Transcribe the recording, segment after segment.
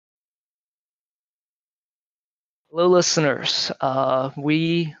Hello, listeners.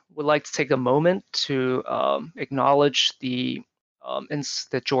 We would like to take a moment to acknowledge the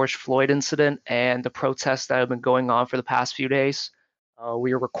George Floyd incident and the protests that have been going on for the past few days.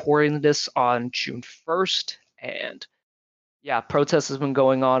 We are recording this on June 1st, and yeah, protests has been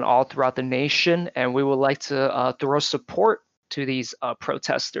going on all throughout the nation, and we would like to throw support to these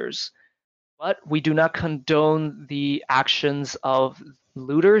protesters. But we do not condone the actions of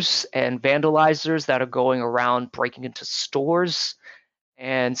looters and vandalizers that are going around breaking into stores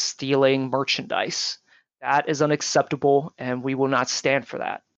and stealing merchandise. That is unacceptable, and we will not stand for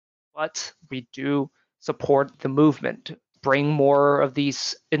that. But we do support the movement, bring more of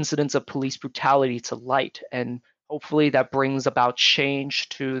these incidents of police brutality to light, and hopefully that brings about change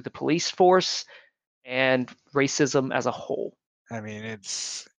to the police force and racism as a whole. I mean,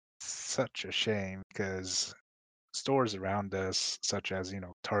 it's such a shame because stores around us, such as,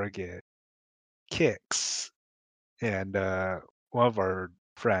 Target, Kicks, and one of our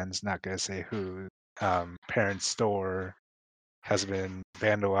friends, not gonna say who, parents' store has been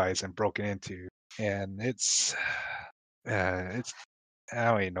vandalized and broken into, and it's I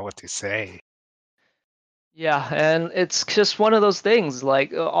don't even know what to say. Yeah, and it's just one of those things.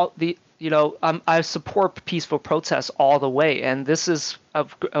 Like all the, I support peaceful protests all the way, and this is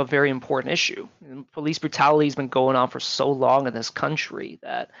a very important issue. And police brutality has been going on for so long in this country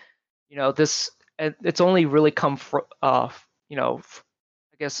that it's only really come from I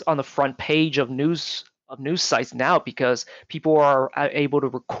guess on the front page of news sites now because people are able to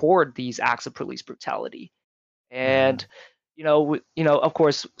record these acts of police brutality. Mhm. And of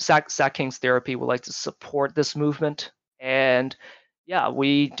course, Sack King's therapy would like to support this movement, and yeah,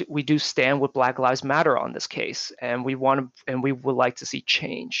 we do stand with Black Lives Matter on this case, and we would like to see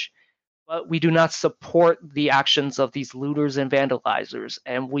change. But we do not support the actions of these looters and vandalizers,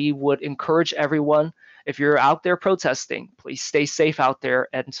 and we would encourage everyone, if you're out there protesting, please stay safe out there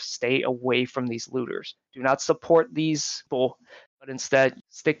and stay away from these looters. Do not support these people, but instead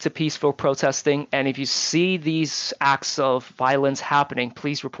stick to peaceful protesting. And if you see these acts of violence happening,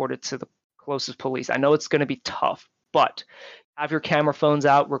 please report it to the closest police. I know it's going to be tough, but have your camera phones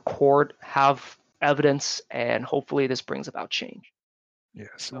out, record, have evidence, and hopefully this brings about change. Yes,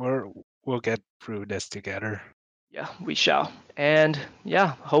 So we'll get through this together. yeah, we shall. And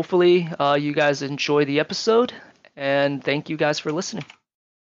yeah, hopefully you guys enjoy the episode. And thank you guys for listening.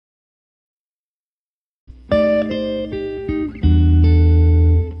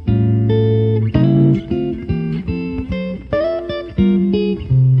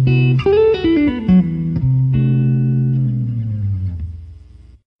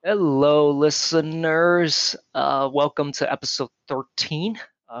 Hello, listeners. Welcome to episode 13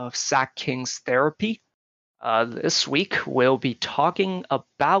 of Sack King's Therapy. This week, we'll be talking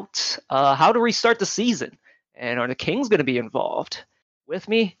about how to restart the season. And are the Kings going to be involved? With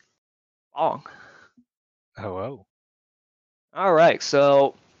me, Long. Hello. All right.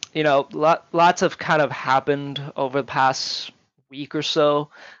 So, lots have kind of happened over the past week or so.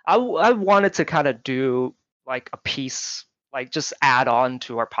 I wanted to kind of do like a piece, like just add on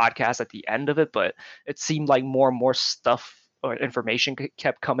to our podcast at the end of it, but it seemed like more and more stuff or information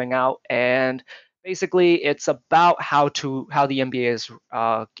kept coming out. And basically, it's about how the NBA is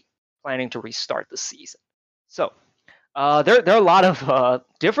planning to restart the season. So, there are a lot of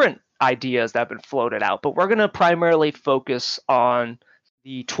different ideas that have been floated out, but we're going to primarily focus on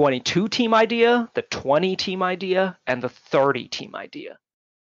the 22 team idea, the 20 team idea, and the 30 team idea.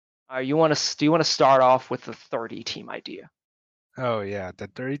 Do you want to start off with the 30 team idea? Oh yeah, the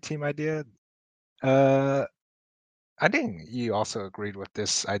 30 team idea. Uh, I think you also agreed with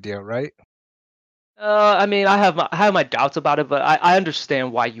this idea, right? I mean, I have my doubts about it, but I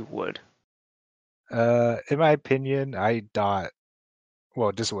understand why you would. In my opinion, I thought,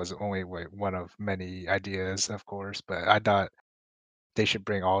 well, this was only one of many ideas, of course, but I thought they should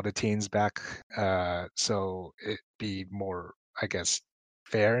bring all the teams back, so it be more, I guess,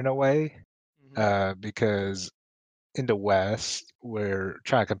 fair in a way. Mhm. Because in the West, we're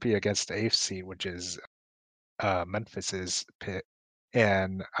trying to compete against the AFC, which is Memphis's pit,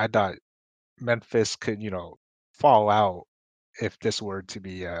 and I thought Memphis could, fall out if this were to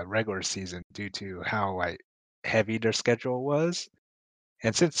be a regular season due to how like heavy their schedule was.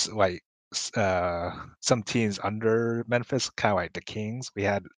 And since like some teams under Memphis, kind of like the Kings, we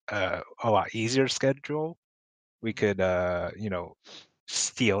had a lot easier schedule. We Mhm. could,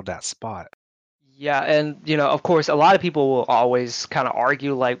 steal that spot. Yeah, and of course, a lot of people will always kind of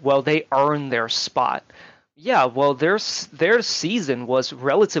argue like, well, they earned their spot. Yeah, well, their season was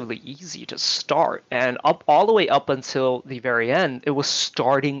relatively easy to start, and up all the way up until the very end, it was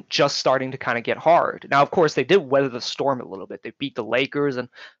just starting to kind of get hard. Now, of course, they did weather the storm a little bit. They beat the Lakers and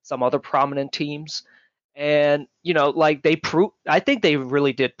some other prominent teams, and like I think they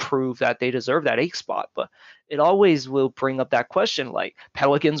really did prove that they deserve that eighth spot. But it always will bring up that question, like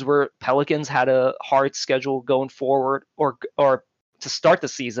Pelicans had a hard schedule going forward, or to start the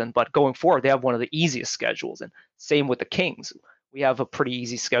season, but going forward, they have one of the easiest schedules. And same with the Kings. We have a pretty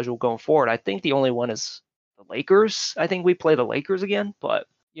easy schedule going forward. I think the only one is the Lakers. I think we play the Lakers again, but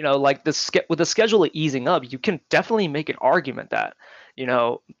like with the schedule easing up, you can definitely make an argument that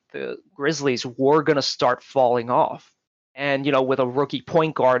the Grizzlies were going to start falling off. And with a rookie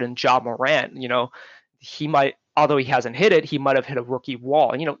point guard and Ja Morant, he might, although he hasn't hit it, he might have hit a rookie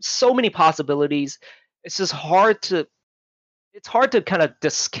wall. And so many possibilities. It's just hard to kind of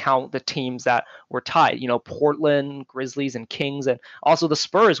discount the teams that were tied. Portland, Grizzlies, and Kings, and also the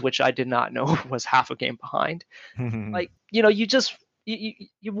Spurs, which I did not know was half a game behind. Like, you just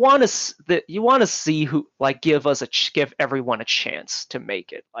you want to see who, like, give everyone a chance to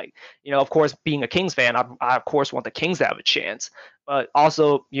make it. Like, of course, being a Kings fan, I of course want the Kings to have a chance, but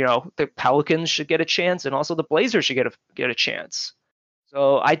also the Pelicans should get a chance, and also the Blazers should get a chance.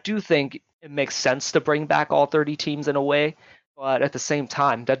 So I do think it makes sense to bring back all 30 teams in a way, but at the same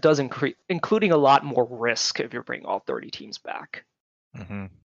time, that does including a lot more risk if you're bringing all 30 teams back. Hmm.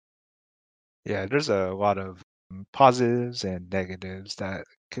 Yeah, there's a lot of positives and negatives that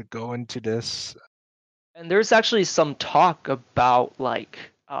could go into this. And there's actually some talk about like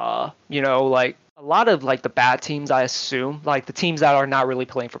like a lot of like the bad teams, I assume, like the teams that are not really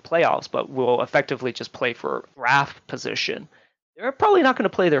playing for playoffs but will effectively just play for draft position. They're probably not going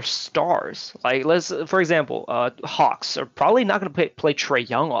to play their stars. Like, let's for example, Hawks are probably not going to play Trae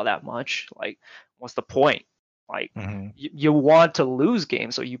Young all that much. Like, what's the point? Like, Hmm. you want to lose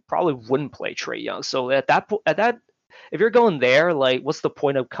games, so you probably wouldn't play Trae Young. So at that if you're going there, like, what's the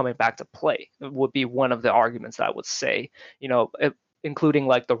point of coming back to play? It would be one of the arguments that I would say, including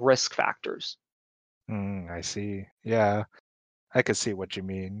like the risk factors. I see. Yeah, I could see what you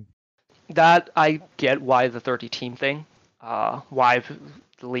mean. That I get why the 30 team thing, why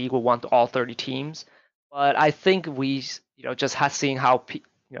the league will want all 30 teams, but I think just seeing how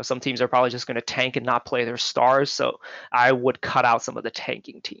some teams are probably just going to tank and not play their stars. So I would cut out some of the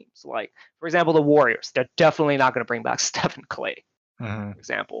tanking teams. Like, for example, the Warriors. They're definitely not going to bring back Stephen Clay. Hmm. For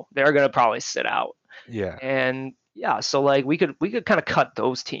example, they're going to probably sit out. Yeah. And yeah, so like we could kind of cut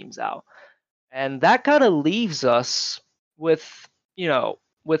those teams out. And that kind of leaves us with,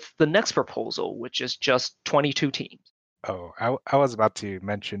 with the next proposal, which is just 22 teams. Oh, I was about to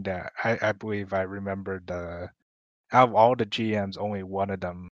mention that. I believe I remembered out of all the GMs, only one of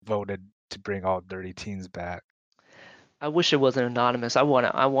them voted to bring all 30 teams back. I wish it wasn't anonymous. I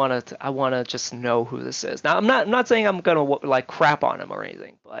wanna just know who this is. Now, I'm not saying I'm gonna like crap on him or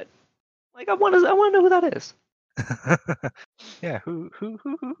anything, but like I wanna know who that is. Yeah, who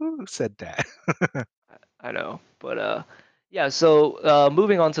said that? I know, but yeah. So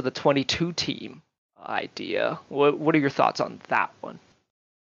moving on to the 22 team idea. What are your thoughts on that one?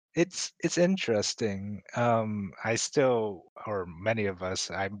 It's interesting. I still, or many of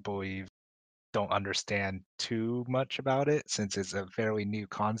us, I believe, don't understand too much about it since it's a fairly new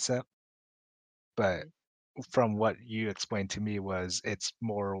concept. But from what you explained to me was it's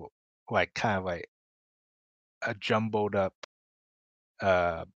more like kind of like a jumbled up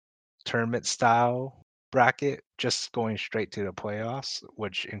uh tournament style bracket, just going straight to the playoffs,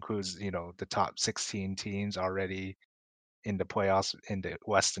 which includes, the top 16 teams already in the playoffs in the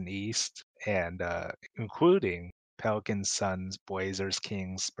West and East, and including Pelicans, Suns, Blazers,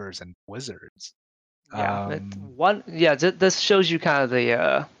 Kings, Spurs, and Wizards. Yeah, Um, this shows you kind of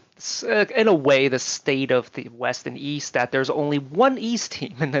the in a way the state of the West and East, that there's only one East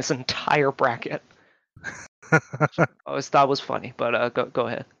team in this entire bracket. I always thought was funny, but go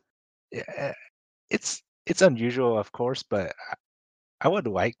ahead. yeah, it's unusual, of course, but I would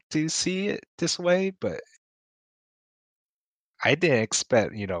like to see it this way. But I didn't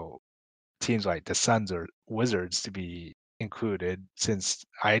expect, teams like the Suns or Wizards to be included, since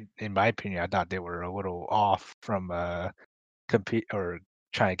in my opinion, I thought they were a little off from compete or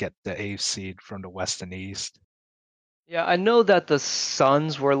trying to get the eighth seed from the West and East. Yeah, I know that the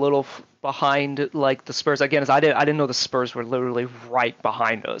Suns were a little behind, like the Spurs. Again, as I didn't know the Spurs were literally right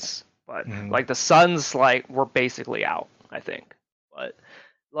behind us, but Mhm. like the Suns, like, were basically out, I think. But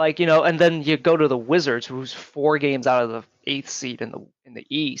like, and then you go to the Wizards, who's 4 games out of the eighth seed in the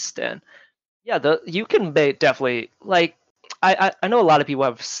East, and yeah, the you can definitely, like, I know a lot of people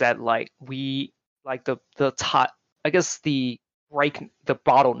have said like like the top, I guess the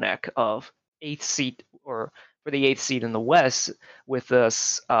bottleneck of eighth seed or for the eighth seed in the West with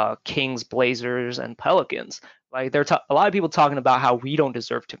the Kings, Blazers, and Pelicans. Like a lot of people talking about how we don't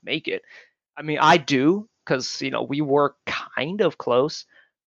deserve to make it. I mean, I do because we were kind of close.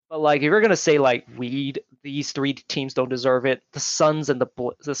 But like, if you're gonna say like these three teams don't deserve it, the Suns and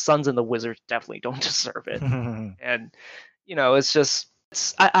the Wizards definitely don't deserve it. And it's just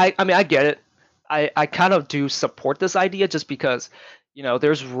I mean I get it. I kind of do support this idea just because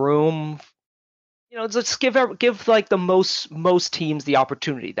there's room. Just give like the most teams the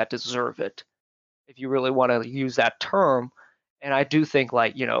opportunity that deserve it, if you really want to use that term. And I do think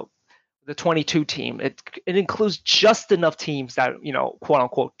like the 22 team, it includes just enough teams that quote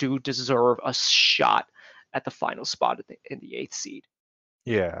unquote do deserve a shot at the final spot in the eighth seed.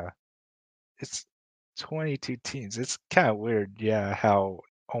 Yeah, it's 22 teams. It's kind of weird, yeah, how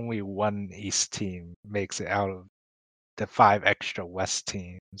only one East team makes it out of the 5 extra West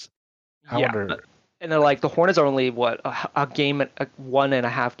teams. I Yeah, wonder. and then like the Hornets are only what a game,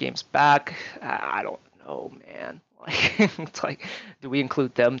 1.5 games back. I don't know, man. Like it's like, do we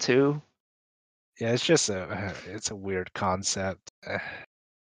include them too? Yeah, it's just it's a weird concept.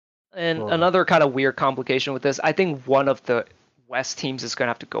 And Well, another kind of weird complication with this, I think one of the West teams is going to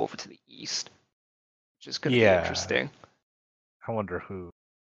have to go over to the East, which is going to be yeah, interesting. I wonder who.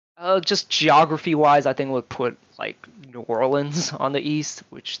 Just geography wise, I think would put like New Orleans on the East,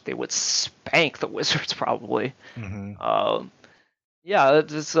 which they would spank the Wizards probably. Hmm. Um, yeah,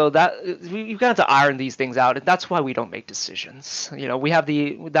 so that you've got to iron these things out, and that's why we don't make decisions.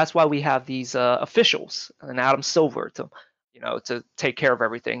 That's why we have these officials and Adam Silver to take care of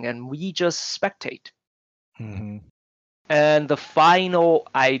everything, and we just spectate. Hmm. And the final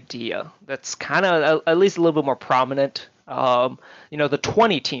idea that's kind of at least a little bit more prominent, the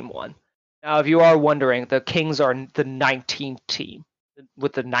 20 team one. Now, if you are wondering, the Kings are the 19th team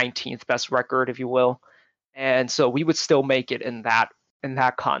with the 19th best record, if you will. And so we would still make it in that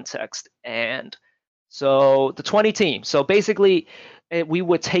context. And so the 20 team. So basically, we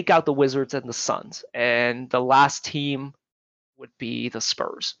would take out the Wizards and the Suns, and the last team would be the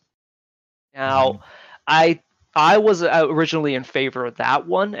Spurs. Hmm. Now, I I was originally in favor of that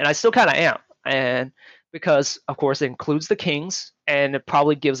one, and I still kind of am, and because of course it includes the Kings, and it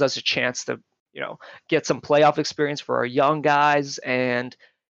probably gives us a chance to get some playoff experience for our young guys, and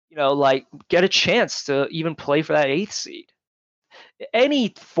like get a chance to even play for that eighth seed. Any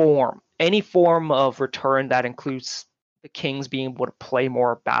form of return that includes the Kings being able to play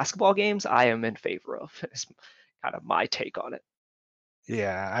more basketball games, I am in favor of. Is kind of my take on it.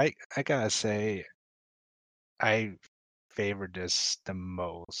 Yeah, I gotta say I favor this the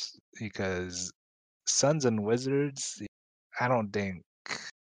most because Suns and Wizards, I don't think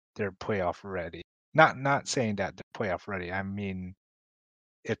they're playoff ready. Not saying that they're playoff ready. I mean,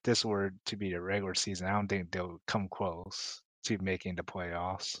 if this were to be the regular season, I don't think they'll come close to making the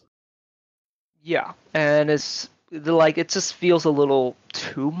playoffs. Yeah, and like it just feels a little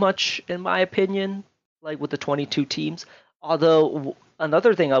too much in my opinion, like with the 22 teams. Although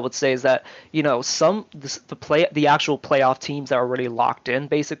another thing I would say is that the actual playoff teams that are already locked in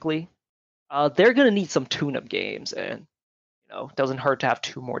basically, they're gonna need some tune-up games, and it doesn't hurt to have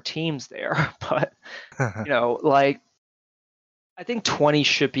two more teams there. But like I think 20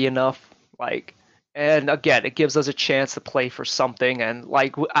 should be enough. Like, and again, it gives us a chance to play for something. And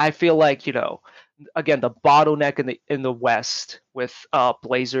like, I feel like again, the bottleneck in the West with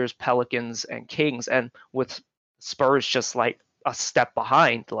Blazers, Pelicans, and Kings, and with Spurs just like a step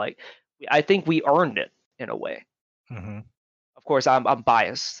behind. Like, I think we earned it in a way. Hmm. Of course, I'm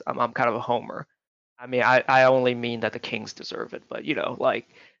biased. I'm kind of a homer. I mean, I only mean that the Kings deserve it, but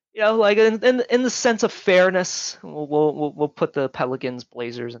like in the sense of fairness, we'll put the Pelicans,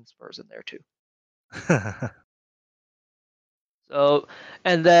 Blazers, and Spurs in there too. So,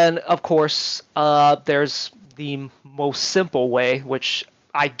 and then of course, there's the most simple way, which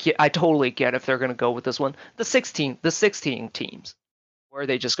I totally get if they're gonna go with this one, the 16 teams, where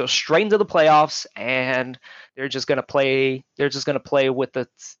they just go straight into the playoffs, and they're just gonna play with the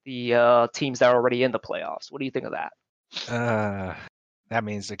teams that are already in the playoffs. What do you think of that? uh, that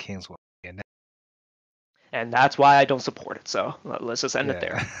means the Kings will win. And that's why I don't support it. So let's just end it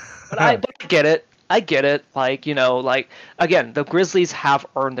there. Yeah. But I get it. I get it. Like like again, the Grizzlies have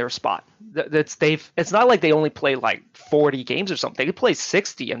earned their spot. It's not like they only play like 40 games or something. They play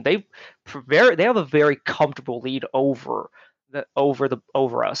 60, and they have a very comfortable lead over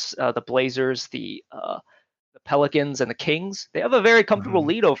us. The Blazers, the Pelicans, and the Kings. They have a very comfortable Hmm.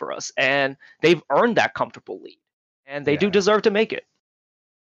 lead over us, and they've earned that comfortable lead, and they do Yeah. deserve to make it.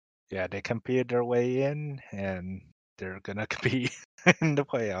 Yeah, they competed their way in, and they're gonna compete in the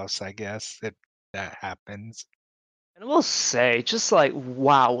playoffs, I guess, if that happens. And I will say, just like,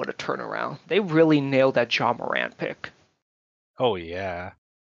 wow, what a turnaround. They really nailed that John Morant pick. Oh, yeah.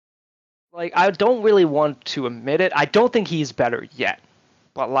 Like, I don't really want to admit it. I don't think he's better yet.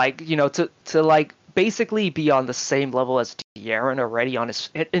 But like, to like basically be on the same level as De'Aaron already on his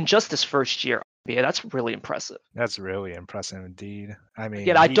in just his first year, yeah, that's really impressive. That's really impressive indeed. I Again,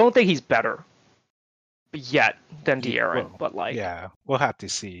 mean, I don't think he's better yet than he De'Aaron, well, but like, yeah, we'll have to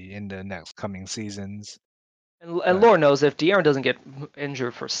see in the next coming seasons, and but Lord knows if De'Aaron doesn't get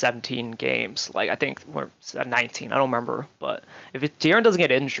injured for 17 games, like I think we're at 19, I don't remember, but if De'Aaron doesn't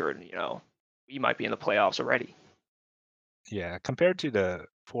get injured, we might be in the playoffs already. yeah, compared to the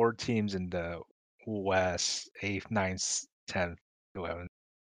 4 teams in the West, 8th, 9th, 10th, 11th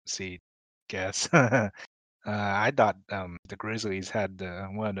seed, guess. I thought, the Grizzlies had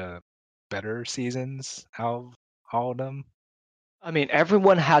one of the better seasons out of all of them. I mean,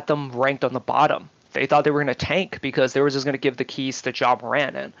 everyone had them ranked on the bottom. They thought they were going to tank because they were just going to give the keys to Ja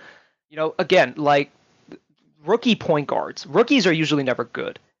Morant, and again, like rookie point guards, rookies are usually never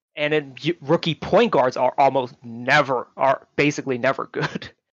good, and then rookie point guards are basically never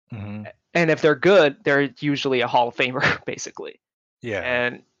good. Mhm. And if they're good, they're usually a Hall of Famer, basically. Yeah.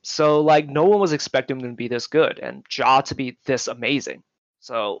 And so, like, no one was expecting him to be this good, and Ja to be this amazing.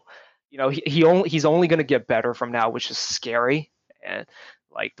 So, he's only going to get better from now, which is scary. And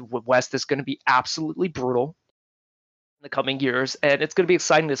like the West is going to be absolutely brutal in the coming years, and it's going to be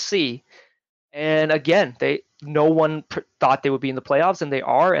exciting to see. And again, no one thought they would be in the playoffs, and they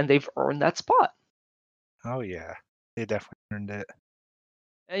are, and they've earned that spot. Oh, yeah. They definitely earned it.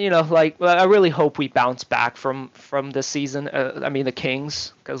 And like, well, I really hope we bounce back from this season. I mean, the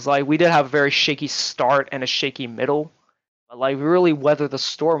Kings, because like we did have a very shaky start and a shaky middle, but like we really weathered the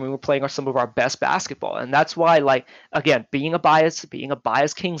storm. We were playing some of our best basketball, and that's why, like, again, being a biased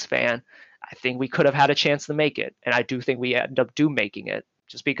Kings fan, I think we could have had a chance to make it, and I do think we end up making it,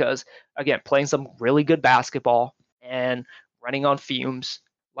 just because, again, playing some really good basketball and running on fumes.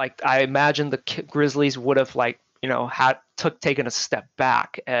 Like I imagine the Grizzlies would have, like, had taken a step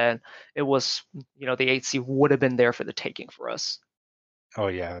back, and it was, the 8 seed would have been there for the taking for us. Oh,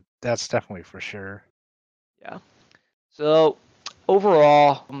 yeah. That's definitely for sure. Yeah. So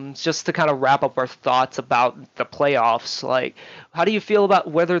overall, just to kind of wrap up our thoughts about the playoffs, like, how do you feel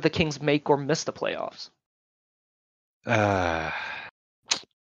about whether the Kings make or miss the playoffs? Uh,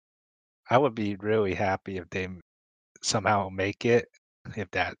 I would be really happy if they somehow make it,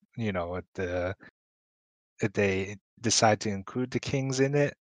 if that, if they decide to include the Kings in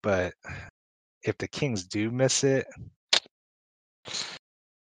it, but if the Kings do miss it,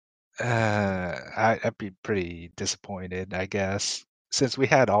 I'd be pretty disappointed, I guess, since we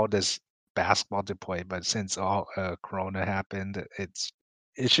had all this basketball to play, but since all Corona happened, it's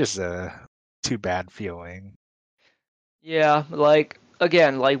just a too bad feeling. Yeah, like,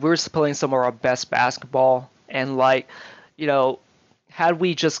 again, like we're playing some of our best basketball, and like, you know, had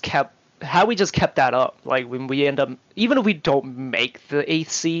we just kept had we just kept that up, like when we end up, even if we don't make the 8th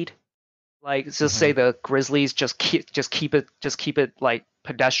seed, like just say Hmm. the Grizzlies just keep it like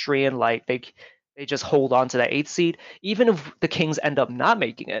pedestrian, like they just hold on to that 8th seed. Even if the Kings end up not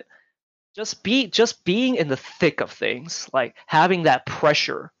making it, just being in the thick of things, like having that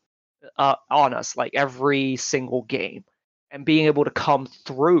pressure on us like every single game, and being able to come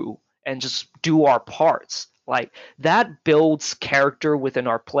through and just do our parts, like that builds character within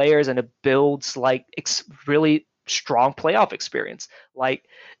our players, and it builds like really strong playoff experience. Like,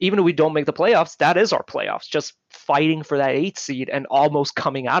 even if we don't make the playoffs, that is our playoffs, just fighting for that 8th seed and almost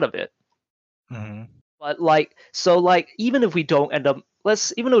coming out of it. Hmm. But like, so like, even if we don't end up,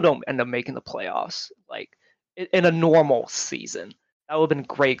 let's even though we don't end up making the playoffs, like in a normal season, that would have been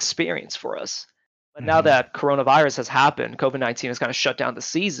a great experience for us. But now Hmm. that coronavirus has happened, COVID-19 has kind of shut down the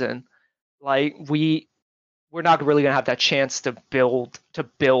season. Like, we're not really gonna have that chance to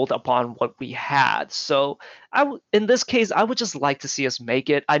build upon what we had. So in this case, I would just like to see us make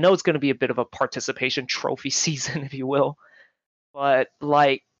it. I know it's going to be a bit of a participation trophy season, if you will, but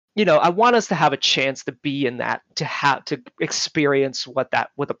like, I want us to have a chance to be in that, to experience what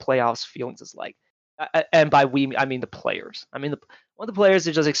the playoffs feelings is like. And by we, I mean the players. I mean, want the players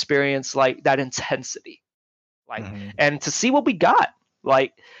to just experience like that intensity, like, Hmm. and to see what we got.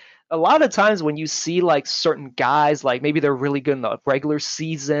 Like, a lot of times when you see like certain guys, like maybe they're really good in the regular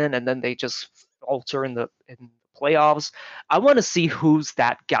season and then they just falter in the playoffs. I want to see who's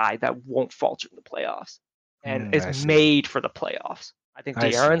that guy that won't falter in the playoffs and Mm, is I see. made for the playoffs. I think I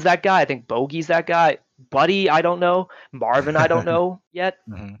see. De'Aaron's that guy. I think Bogey's that guy. Buddy, I don't know. Marvin, I don't know yet.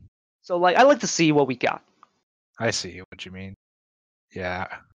 Hmm. So like I like to see what we got. I see what you mean. Yeah.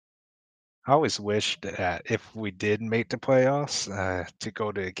 I always wished that if we did make the playoffs, to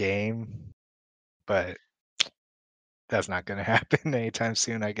go to a game, but that's not gonna happen anytime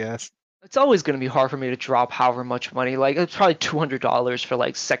soon, I guess. It's always going to be hard for me to drop however much money. Like it's probably $200 for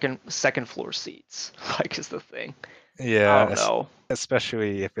like second floor seats. Like is the thing. I Yeah, don't know.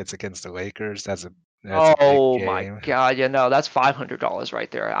 especially if it's against the Lakers, that's a big Oh my game. God. Yeah, no, that's $500 right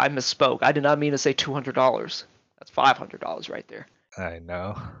there. I misspoke. I did not mean to say $200. That's $500 right there I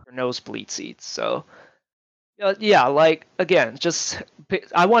know. for nosebleed seats. So, yeah, like again, just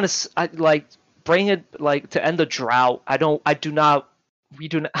I want to like bring it like to end the drought. I do not, we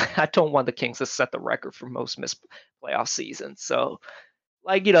do not, I don't want the Kings to set the record for most missed playoff seasons. So,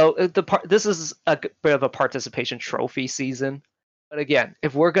 like this is bit of a participation trophy season. But again,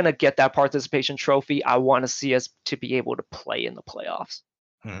 if we're gonna get that participation trophy, I want to see us to be able to play in the playoffs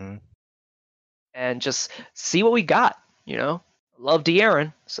Mhm. and just see what we got. You know, love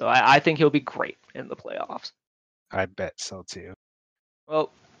De'Aaron, so I think he'll be great in the playoffs. I bet so too. Well,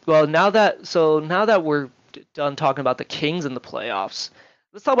 now that we're done talking about the Kings in the playoffs,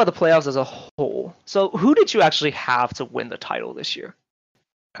 let's talk about the playoffs as a whole. So who did you actually have to win the title this year?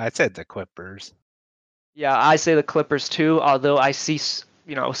 I said the Clippers. Yeah, I say the Clippers too. Although I see,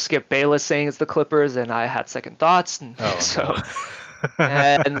 Skip Bayless saying it's the Clippers, and I had second thoughts, and Oh, no. so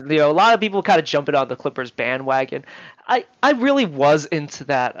and a lot of people kind of jumping on the Clippers bandwagon. I really was into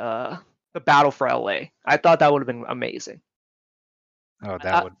that the battle for LA. I thought that would have been amazing. Oh,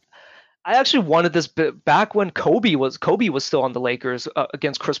 that I, would I actually wanted this bit back when Kobe was still on the Lakers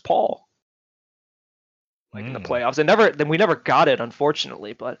against Chris Paul, like in the mm, playoffs. Then we never got it,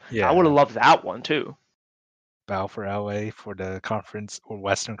 unfortunately. But I would have yeah, loved that one too. battle for LA for the conference or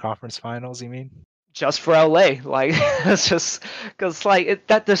Western Conference Finals, you mean? Just for LA. Like it's just because like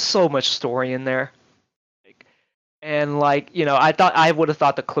that there's so much story in there. Like, and like I would have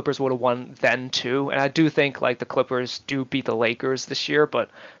thought the Clippers would have won then too, and I do think like the Clippers do beat the Lakers this year, but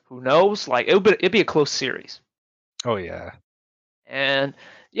who knows? Like it'd be a close series. Oh, yeah. And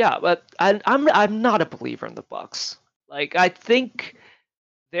yeah, but I'm not a believer in the Bucks. Like I think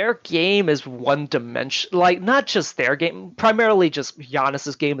their game is one dimension, like not just their game, primarily just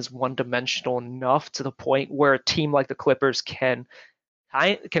Giannis's game is one dimensional enough to the point where a team like the Clippers can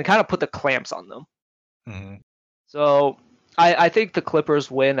kind of put the clamps on them. Mhm. So I think the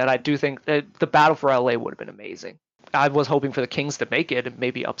Clippers win, and I do think that the battle for LA would have been amazing. I was hoping for the Kings to make it and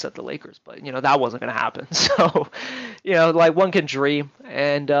maybe upset the Lakers, but that wasn't going to happen. So, like one can dream.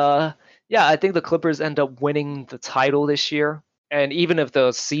 And yeah, I think the Clippers end up winning the title this year. And even if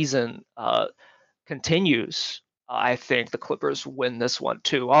the season continues, I think the Clippers win this one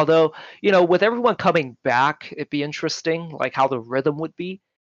too. Although, with everyone coming back, it'd be interesting, like how the rhythm would be.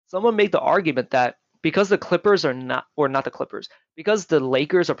 Someone made the argument that because the Clippers are not, or not the Clippers, because the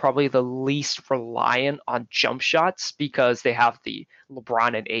Lakers are probably the least reliant on jump shots because they have the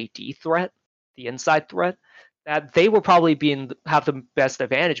LeBron and AD threat, the inside threat, that they will probably have the best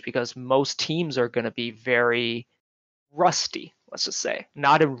advantage because most teams are going to be very rusty, let's just say,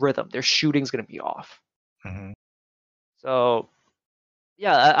 not in rhythm. Their shooting's going to be off. Mhm. So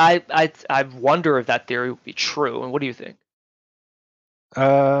yeah, I wonder if that theory would be true. And what do you think?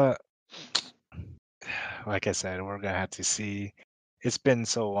 Uh, like I said, we're gonna have to see. It's been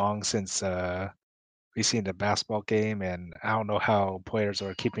so long since we seen the basketball game, and I don't know how players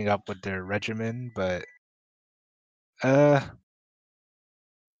are keeping up with their regimen, but uh,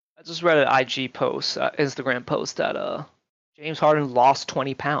 I just read an IG post, Instagram post that James Harden lost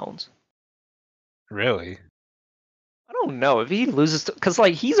 20 pounds. really, I don't know if he loses because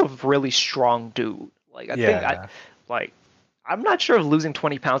like he's a really strong dude. Like I think I yeah. like I'm not sure if losing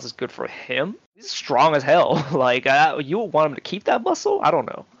 20 pounds is good for him. He's strong as hell. Like you would want him to keep that muscle? I don't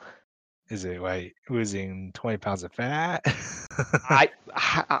know. Is it like losing 20 pounds of fat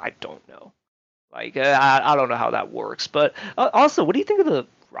I don't know. Like I don't know how that works. But also, what do you think of the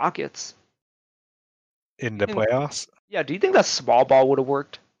Rockets? in You the think, playoffs? yeah, do you think that small ball would have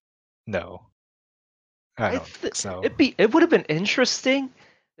worked? No, I I don't th- think so. it would have been interesting.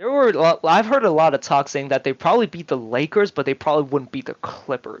 I've heard a lot of talk saying that they probably beat the Lakers, but they probably wouldn't beat the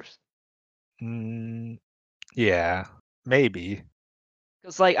Clippers. Mm, yeah, maybe.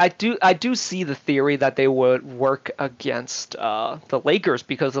 Because like I do see the theory that they would work against the Lakers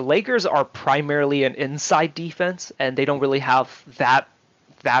because the Lakers are primarily an inside defense and they don't really have that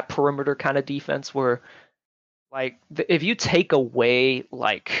perimeter kind of defense where like if you take away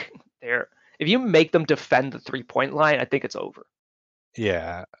like their if you make them defend the 3-point line, I think it's over.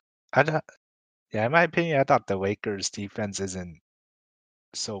 Yeah, I don't, yeah. In my opinion, I thought the Lakers' defense isn't.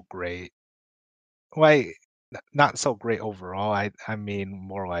 so great. Like, not so great overall. I mean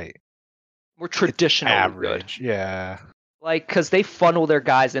more like More it's traditionally good. average. Yeah. Like, because they funnel their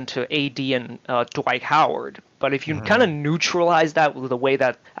guys into AD and Dwight Howard. But if you kind of hmm neutralize that with the way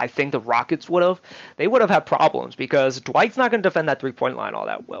that I think the Rockets would have, they would have had problems because Dwight's not going to defend that 3-point line all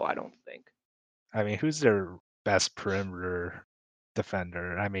that well, I don't think. I mean, who's their best perimeter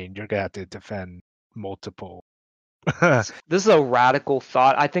defender? I mean, you're gonna have to defend multiple. This is a radical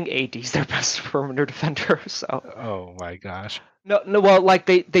thought. I think AD's their best perimeter defender. So Oh my gosh. no. Well, like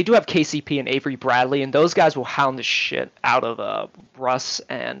they do have KCP and Avery Bradley, and those guys will hound the shit out of Russ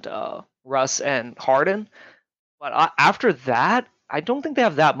and Harden. But after that, I don't think they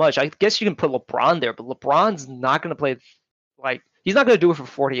have that much. I guess you can put LeBron there, but LeBron's not going to play like he's not going to do it for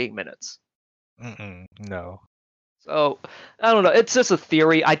 48 minutes. No. So I don't know. It's just a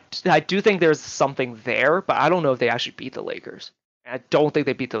theory. I do think there's something there, but I don't know if they actually beat the Lakers. I don't think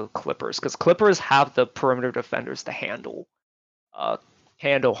they beat the Clippers because Clippers have the perimeter defenders to uh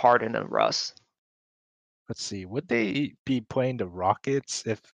handle Harden and Russ. Let's see. Would they be playing the Rockets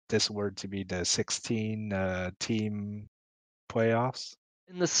if this were to be the 16 team playoffs?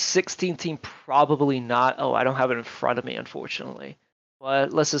 In the 16 team, probably not. Oh, I don't have it in front of me, unfortunately.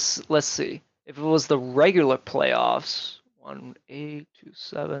 But let's see. If it was the regular playoffs, 1-8,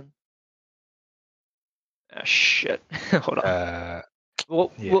 2-7. Ah, shit. Hold on. Uh,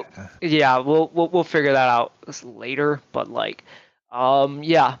 We'll, yeah. we'll yeah, we'll figure that out later. But like,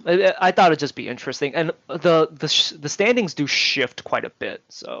 yeah, I thought it'd just be interesting, and the standings do shift quite a bit.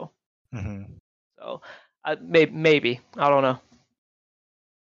 So hmm so, maybe I don't know.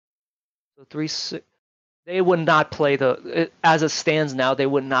 So 3-6. They would not play as it stands now. They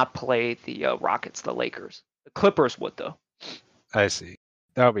would not play the Rockets, the Lakers. The Clippers would though. I see.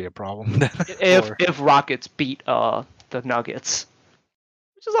 That would be a problem then. If for, if Rockets beat the Nuggets,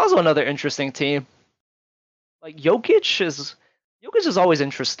 which is also another interesting team. Like Jokic is always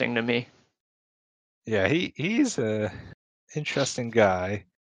interesting to me. yeah, he's a interesting guy.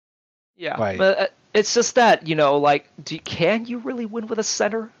 Yeah, Like, but it's just that like, can you really win with a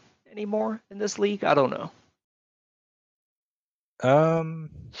center anymore in this league? I don't know. um,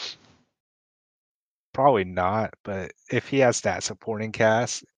 probably not. But if he has that supporting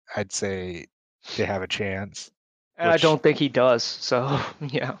cast, I'd say they have a chance. And I Which, don't think he does. So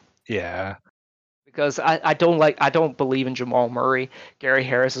yeah. yeah, Because I don't believe in Jamal Murray. Gary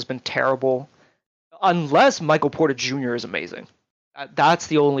Harris has been terrible. Unless Michael Porter Jr. is amazing. That's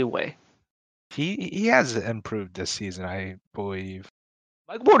the only way. he has improved this season, I believe.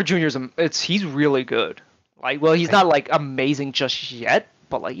 Michael Porter Jr. He's really good. Like, well, he's I not like amazing just yet,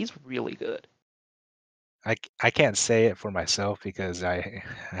 but like he's really good. I can't say it for myself because I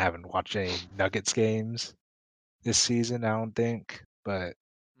haven't watched any Nuggets games this season, I don't think. But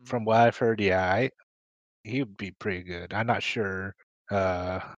from what I've heard, yeah, he would be pretty good. I'm not sure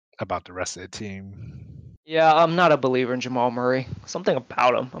uh, about the rest of the team. Yeah, I'm not a believer in Jamal Murray. Something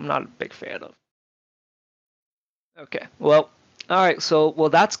about him I'm not a big fan of. Okay, well, all right. So, well,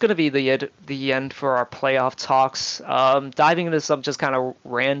 that's gonna be the end for our playoff talks. Diving into some just kind of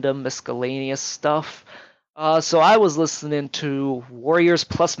random miscellaneous stuff. So I was listening to Warriors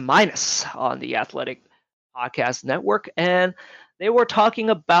Plus Minus on the Athletic Podcast Network, and they were talking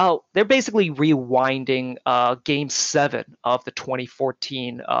about they're basically rewinding Game 7 of the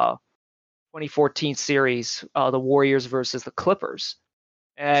 2014 series, the Warriors versus the Clippers.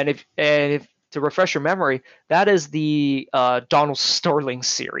 And if to refresh your memory, that is the Donald Sterling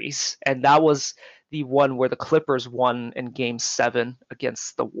series, and that was the one where the Clippers won in Game 7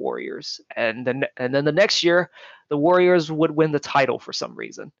 against the Warriors, and then the next year, the Warriors would win the title for some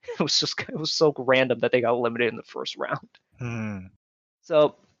reason. It was so random that they got eliminated in the first round. Hmm.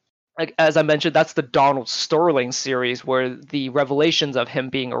 So, like as I mentioned, that's the Donald Sterling series where the revelations of him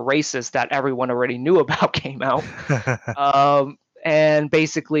being a racist that everyone already knew about came out. And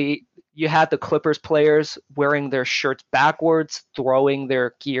basically, you had the Clippers players wearing their shirts backwards, throwing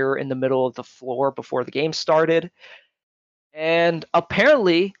their gear in the middle of the floor before the game started. And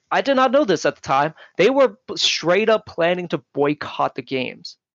apparently, I did not know this at the time, they were straight up planning to boycott the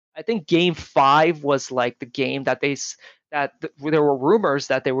games. I think Game 5 was like the game that there were rumors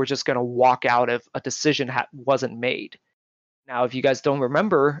that they were just going to walk out if a decision wasn't made. Now, if you guys don't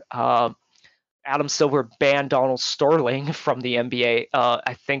remember, Adam Silver banned Donald Sterling from the NBA,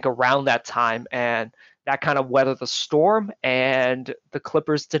 I think around that time, and that kind of weathered the storm. And the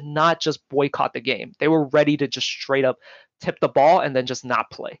Clippers did not just boycott the game; they were ready to just straight up tip the ball and then just not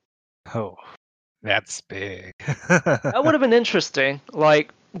play. Oh, that's big. That would have been interesting.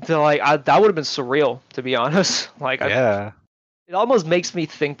 That would have been surreal, to be honest. Yeah. It almost makes me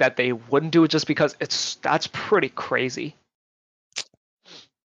think that they wouldn't do it just because that's pretty crazy.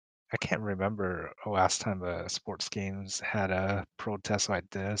 I can't remember the last time a sports games had a protest like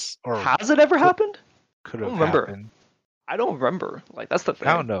this, or Has it ever could happened? could I don't have remember. happened. I don't remember. Like that's the I thing.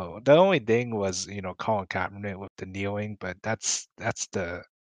 don't know. The only thing was, Colin Kaepernick with the kneeling, but that's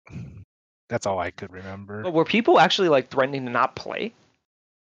all I could remember. But were people actually like threatening to not play?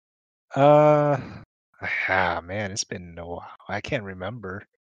 Uh, man, it's been a while. I can't remember.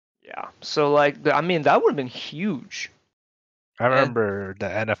 Yeah. So like, I mean, that would have been huge. I And remember the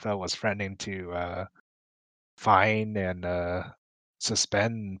NFL was threatening to fine and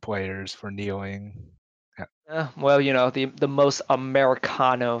suspend players for kneeling. well, the most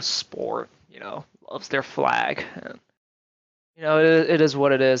Americano sport, loves their flag. And, it is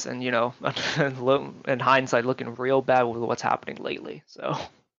what it is. And in hindsight, looking real bad with what's happening lately. So.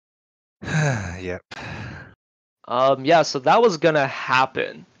 Yep. Yeah, so that was gonna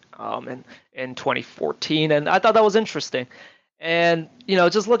happen in 2014, and I thought that was interesting. And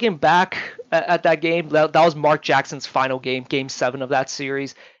just looking back at that game, that was Mark Jackson's final game, Game 7 of that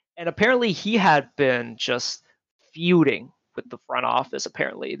series, and apparently he had been just feuding with the front office.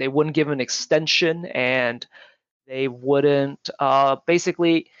 Apparently, they wouldn't give him an extension, and they wouldn't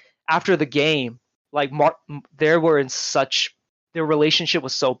basically after the game, like there were in such their relationship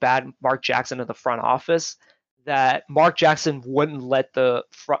was so bad, Mark Jackson and the front office, that Mark Jackson wouldn't let the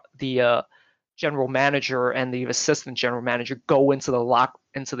general manager and the assistant general manager go into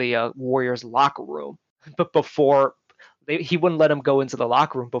the Warriors locker room, but he wouldn't let him go into the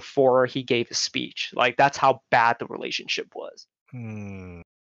locker room before he gave his speech. Like that's how bad the relationship was. Hmm,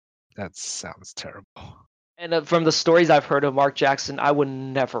 that sounds terrible. And from the stories I've heard of Mark Jackson, I would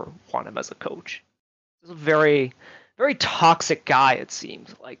never want him as a coach. He's a very, very toxic guy. It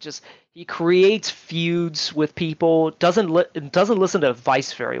seems like just he creates feuds with people. Doesn't listen to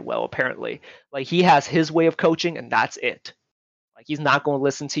advice very well. Apparently, like he has his way of coaching, and that's it. Like he's not going to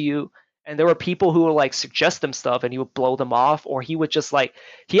listen to you. And there were people who would like suggest him stuff, and he would blow them off, or he would just like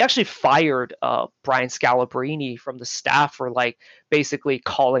he actually fired Brian Scalabrine from the staff for like basically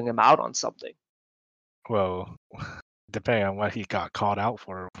calling him out on something. Well, depending on what he got called out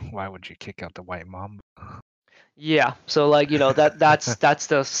for, why would you kick out the white mamba? Yeah, so like that's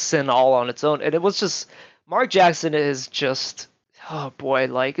the sin all on its own, and it was just Mark Jackson is just oh boy,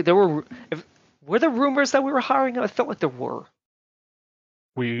 like were there rumors that we were hiring him? I felt like there were.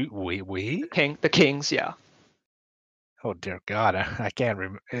 We? The Kings, yeah. Oh dear God, I can't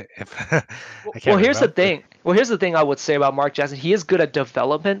remember if Well, I well, can't here's the remember. thing. Well, here's the thing I would say about Mark Jackson. He is good at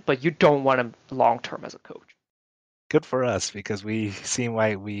development, but you don't want him long term as a coach. Good for us because we seem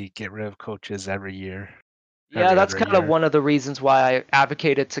like we get rid of coaches every year, Yeah, every that's other kind of year. one of the reasons why I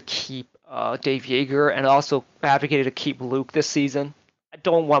advocated to keep Dave Yeager and also advocated to keep Luke this season. I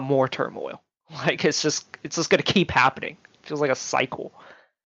don't want more turmoil. Like it's just gonna keep happening. It feels like a cycle.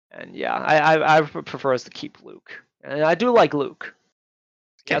 And yeah, I prefer us to keep Luke. And I do like Luke.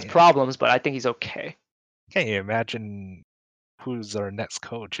 He has Can't problems, but I think he's okay. can't you imagine who's our next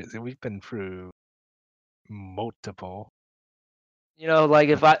coach? We've been through multiple. Like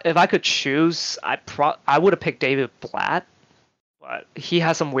if I could choose, I would have picked David Blatt, but he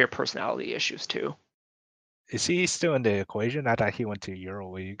has some weird personality issues too. Is he still in the equation? I thought he went to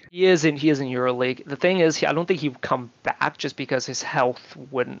EuroLeague. He is in EuroLeague. The thing is, I don't think he would come back just because his health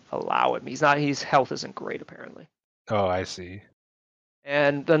wouldn't allow him. His health isn't great apparently. Oh, I see.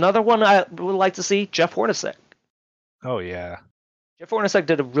 And another one I would like to see, Jeff Hornacek. Oh yeah. Jeff Hornacek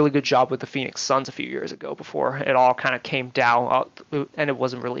did a really good job with the Phoenix Suns a few years ago before it all kind of came down, and it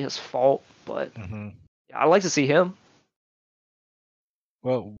wasn't really his fault. But hmm yeah, I'd like to see him.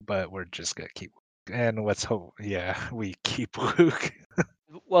 Well, but we're just gonna keep and let's hope. Yeah, we keep Luke.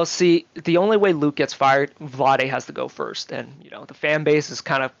 Well, see, the only way Luke gets fired, Vlade has to go first, and the fan base is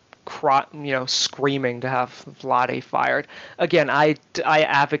kind of screaming to have Vlade fired. Again, I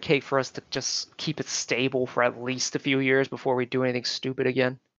advocate for us to just keep it stable for at least a few years before we do anything stupid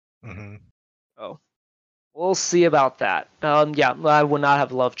again. hmm Oh, we'll see about that. Yeah, I would not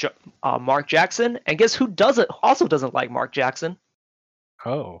have loved Mark Jackson, and guess who doesn't also doesn't like Mark Jackson?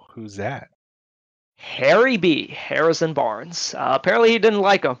 Oh, who's that? Harry B. Harrison Barnes. Apparently, he didn't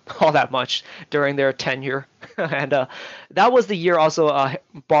like him all that much during their tenure, and that was the year. Also,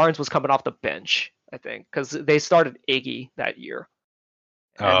 Barnes was coming off the bench, I think, because they started Iggy that year,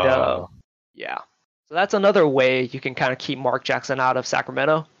 and Oh. yeah. So that's another way you can kind of keep Mark Jackson out of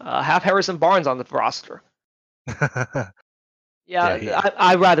Sacramento. Have Harrison Barnes on the roster. Yeah, Yeah,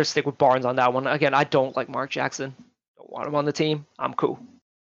 I'd rather stick with Barnes on that one. Again, I don't like Mark Jackson. Don't want him on the team. I'm cool.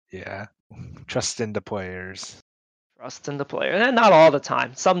 yeah. Trust in the players. Trust in the player, and not all the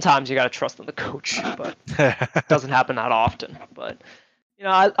time. Sometimes you gotta trust in the coach, but doesn't happen that often. But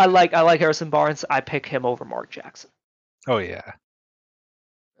I like Harrison Barnes. I pick him over Mark Jackson. Oh yeah.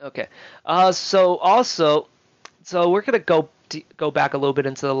 Okay. So also, so we're gonna go back a little bit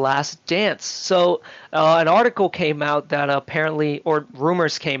into the Last Dance. So an article came out that apparently, or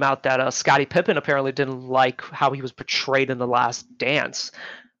rumors came out that Scottie Pippen apparently didn't like how he was portrayed in the Last Dance.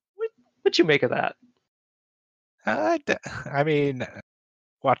 What what you make of that? I mean,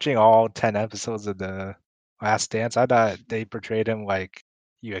 watching all 10 episodes of The Last Dance, I thought they portrayed him like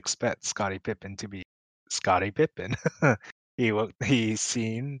you expect Scottie Pippen to be Scottie Pippen. He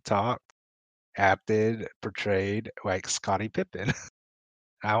seen, talked, acted, portrayed like Scottie Pippen.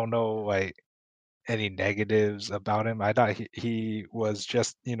 I don't know like any negatives about him. I thought he was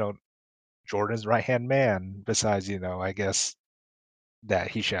just, Jordan's right-hand man, besides, I guess that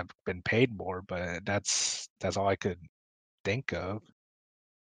he should have been paid more, but that's all I could think of.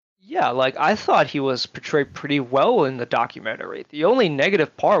 Yeah, like I thought he was portrayed pretty well in the documentary. The only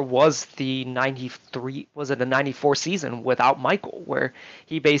negative part was the 93, was it the 94 season without Michael, where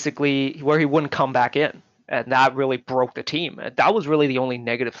he wouldn't come back in. And that really broke the team. And that was really the only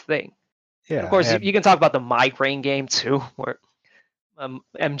negative thing. And of Yeah, course, you and can talk about the migraine game too, where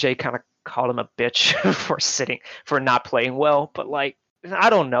MJ kind of called him a bitch for not playing well. But like,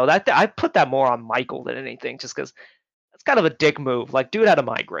 I don't know, that I put that more on Michael than anything, just because that's kind of a dick move. Like, dude had a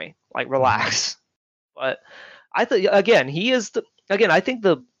migraine. Like, mhm, relax. But I think again, he is the again. I think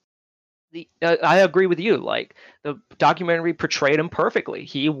the I agree with you. Like the documentary portrayed him perfectly.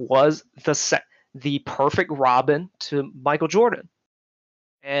 He was the perfect Robin to Michael Jordan,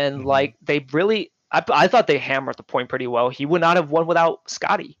 and mhm. like they really, I thought they hammered the point pretty well. He would not have won without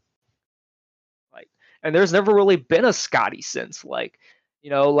Scotty. Like, and there's never really been a Scotty since. Like,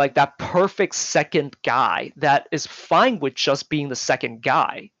 like that perfect second guy that is fine with just being the second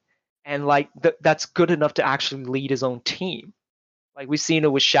guy, and like that's good enough to actually lead his own team. Like we've seen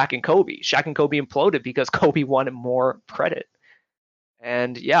it with Shaq and Kobe. Shaq and Kobe imploded because Kobe wanted more credit.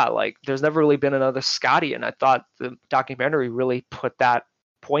 And yeah, like there's never really been another Scotty, and I thought the documentary really put that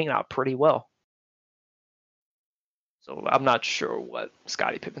point out pretty well. So I'm not sure what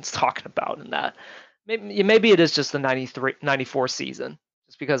Scottie Pippen's talking about in that. Maybe it is just the 93, 94 season,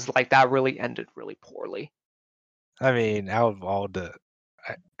 just because like that really ended really poorly. I mean, out of all the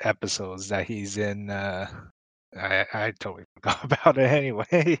episodes that he's in, I totally forgot about it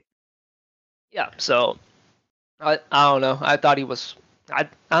anyway. Yeah, so I don't know. I thought he was. I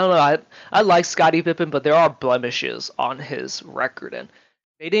don't know. I like Scottie Pippen, but there are blemishes on his record, and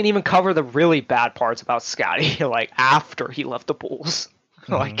they didn't even cover the really bad parts about Scottie, like after he left the Bulls.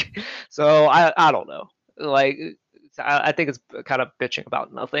 Mhm. Like, so I don't know. Like, I think it's kind of bitching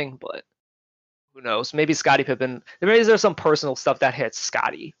about nothing, but who knows? Maybe Scottie Pippen. Maybe there's some personal stuff that hits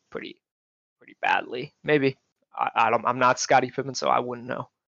Scottie pretty badly. Maybe I don't. I'm not Scottie Pippen, so I wouldn't know.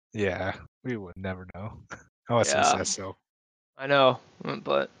 Yeah, we would never know unless he Yeah, says so. I know,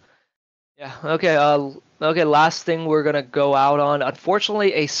 but. Yeah. Okay. Okay. Last thing we're gonna go out on.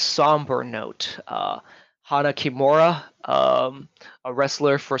 Unfortunately, a somber note. Hana Kimura, a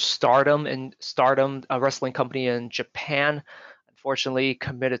wrestler for Stardom, a wrestling company in Japan, unfortunately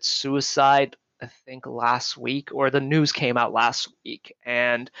committed suicide. I think last week, or the news came out last week,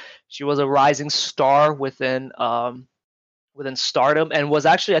 and she was a rising star within Stardom, and was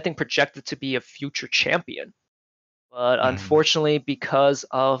actually, I think, projected to be a future champion, but Mhm. unfortunately, because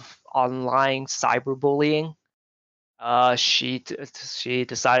of online cyberbullying, she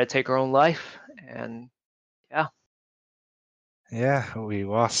decided to take her own life, and yeah, Yeah, we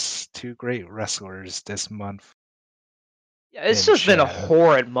lost 2 great wrestlers this month yeah, it's in just been a Shannon.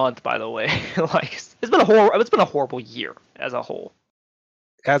 horrid month, by the way. Like it's been a horrible year as a whole.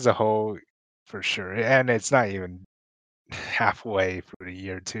 As a whole, for sure, and it's not even halfway through the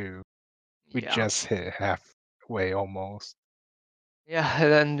year too. We Yeah, just hit halfway almost. yeah,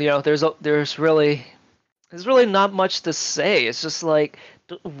 and then there's really not much to say. It's just like,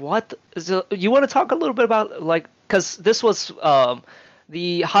 what is it, you want to talk a little bit about, like, because this was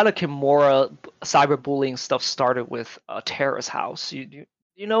the Hana Kimura cyberbullying stuff started with Terrace House. You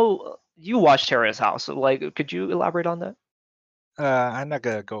watched Terrace House, so like, could you elaborate on that? I'm not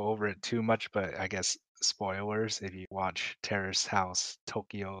gonna go over it too much, but I guess spoilers if you watch Terrace House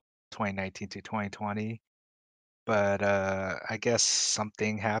Tokyo 2019 to 2020. But I guess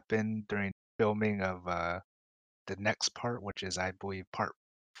something happened during filming of the next part, which is I believe part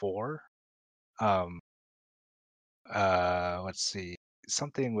 4. Um, let's see,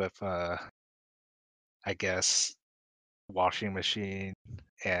 something with I guess washing machine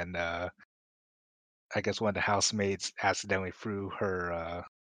and I guess one of the housemates accidentally threw her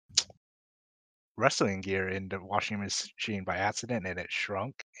wrestling gear in the washing machine by accident, and it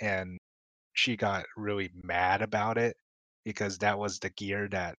shrunk. And she got really mad about it because that was the gear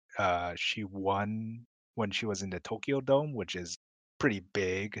that she won when she was in the Tokyo Dome, which is pretty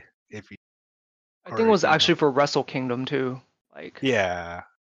big. If you I think it or was you know, actually for Wrestle Kingdom too, like yeah,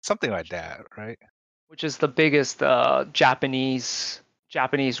 something like that, right? which is the biggest Japanese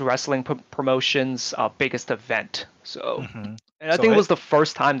wrestling promotion's biggest event. So, hmm and I So think it it was the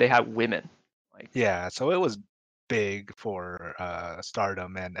first time they had women. Like, Yeah, so it was big for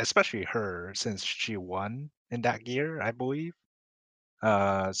Stardom, and especially her since she won in that gear, I believe.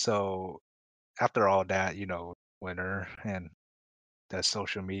 So after all that, winner and the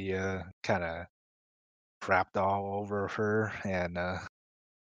social media kind of crapped all over her and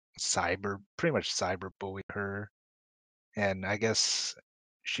pretty much cyber bullied her, and I guess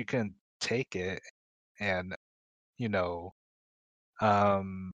she couldn't take it, and you know,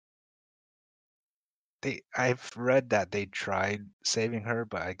 um, I've read that they tried saving her,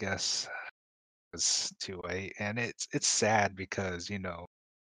 but I guess was too late, and it's sad because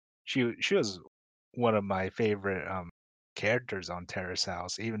she was one of my favorite characters on Terrace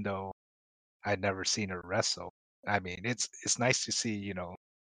House, even though I'd never seen her wrestle. I mean, it's nice to see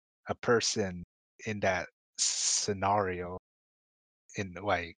a person in that scenario in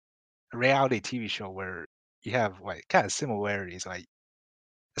like a reality TV show where you have like kind of similarities, like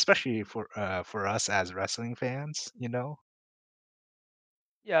especially for us as wrestling fans.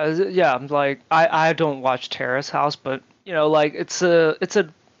 yeah, yeah. I'm like, I don't watch Terrace House, but like it's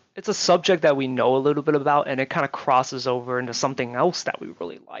a subject that we know a little bit about, and it kind of crosses over into something else that we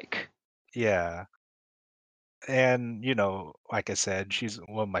really like. Yeah. And like I said, she's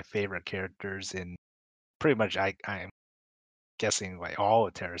one of my favorite characters in pretty much I'm guessing like all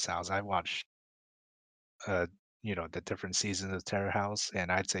of Terrace House. I watched uh the different seasons of Terrace House,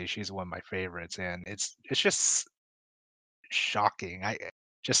 and I'd say she's one of my favorites. And it's just shocking. I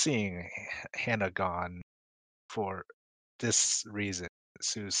just seeing Hannah gone for this reason,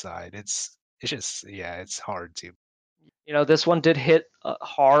 suicide. It's just, yeah, it's hard to. This one did hit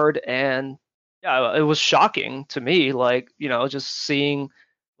hard, and yeah, it was shocking to me. Like, just seeing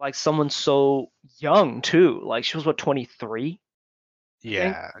like someone so young too. Like she was what, 23, I think.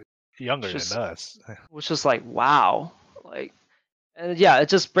 Yeah, It's younger than just us. was just like wow. Like, and yeah, it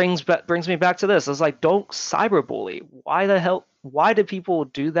just brings me back to this. It's like, don't cyberbully. Why the hell? Why do people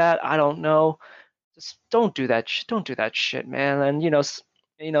do that? I don't know. Just don't do that. Don't do that shit, man.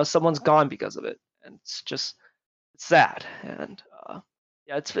 And someone's gone because of it, and it's sad. And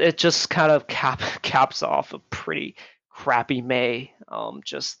yeah, it just kind of caps off a pretty crappy May.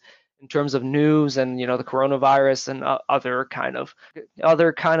 Just in terms of news and the coronavirus and other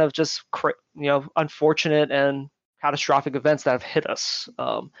kind of just unfortunate and catastrophic events that have hit us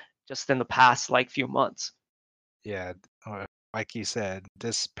just in the past like few months. Yeah, like you said,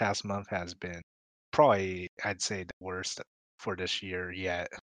 this past month has been probably, I'd say, the worst for this year yet,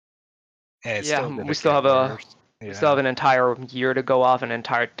 and it's Yeah, still gonna get worse. we still have Yeah. an entire year to go off, an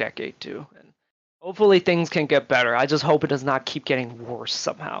entire decade too, and hopefully things can get better. I just hope it does not keep getting worse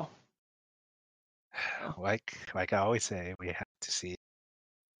somehow. Oh, Like I always say, we have to see.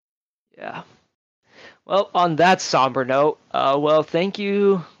 yeah. Well, on that somber note, well, thank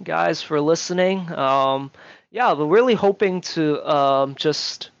you guys for listening. Yeah, we're really hoping to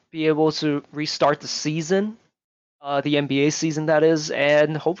just be able to restart the season, the NBA season that is,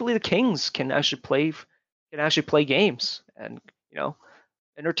 and hopefully the Kings can actually play games and you know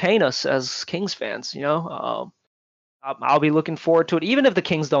entertain us as Kings fans. I'll be looking forward to it. Even if the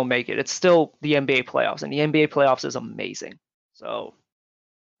Kings don't make it, it's still the NBA playoffs, and the NBA playoffs is amazing. So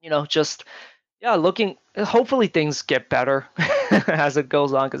just yeah, looking. Hopefully things get better as it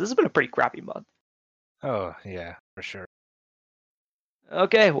goes on, because this has been a pretty crappy month. Oh yeah, for sure.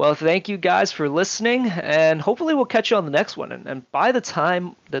 Okay, well, thank you guys for listening, and hopefully we'll catch you on the next one. And by the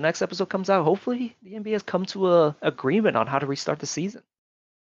time the next episode comes out, hopefully the NBA has come to a agreement on how to restart the season.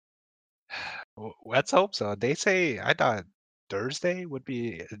 Let's hope so. They say I thought Thursday would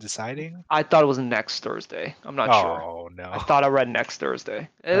be deciding. I thought it was next Thursday. I'm not sure. Oh I no. thought I read next Thursday.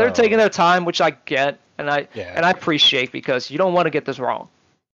 And they're taking Oh their time, which I get, and I yeah. and I appreciate, because you don't want to get this wrong.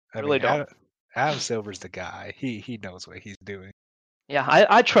 I Really mean, don't. Adam Silver's the guy. He knows what he's doing. Yeah,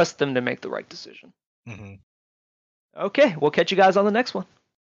 I trust them to make the right decision. hmm Okay, we'll catch you guys on the next one.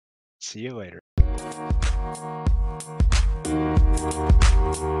 See you later.